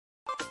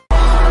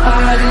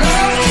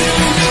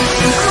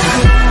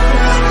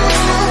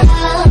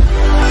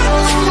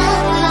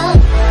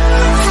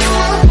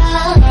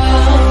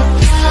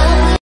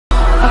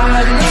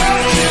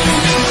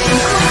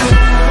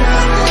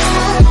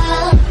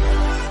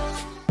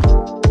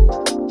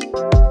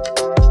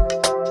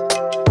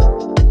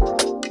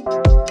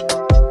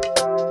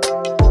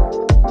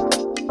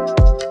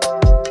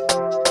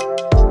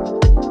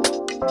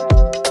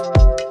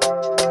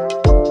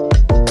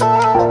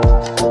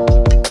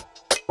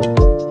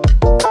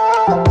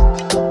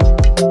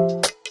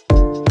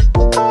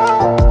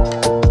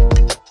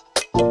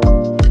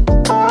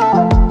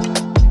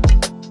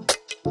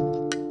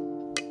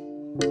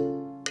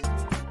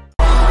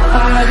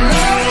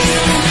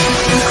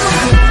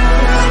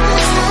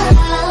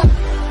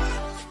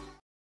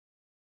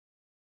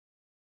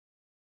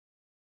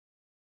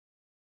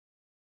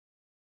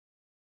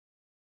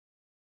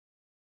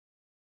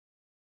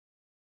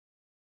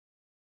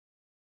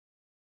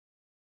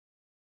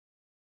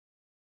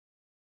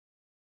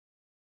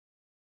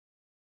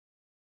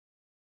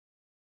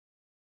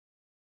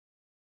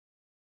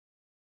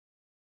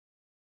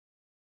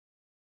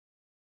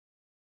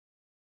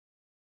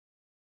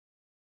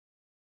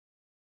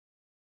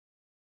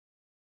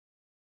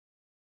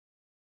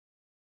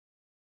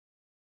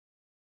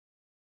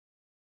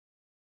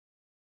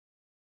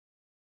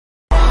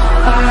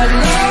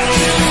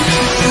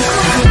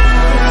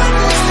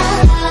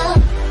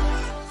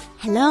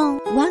Hello,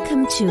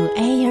 welcome to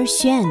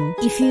Aierxuan.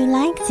 If you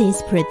like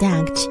this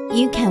product,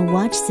 you can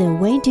watch the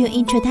video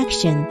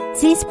introduction.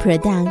 This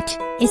product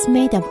is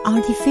made of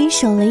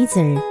artificial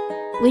leather,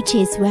 which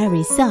is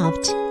very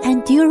soft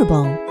and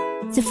durable.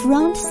 The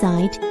front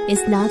side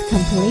is not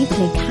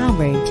completely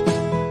covered,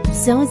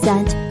 so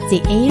that the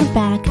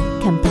airbag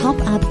can pop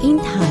up in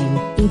time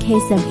in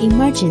case of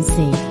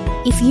emergency.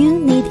 If you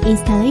need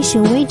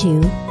installation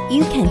video,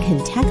 you can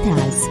contact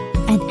us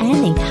at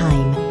any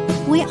time.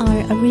 We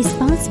are a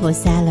responsible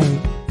seller,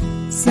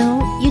 so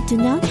you do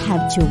not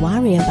have to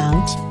worry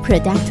about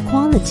product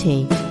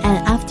quality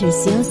and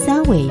after-sales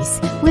service.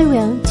 We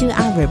will do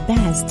our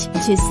best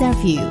to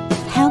serve you,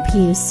 help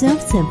you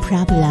solve the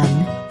problem.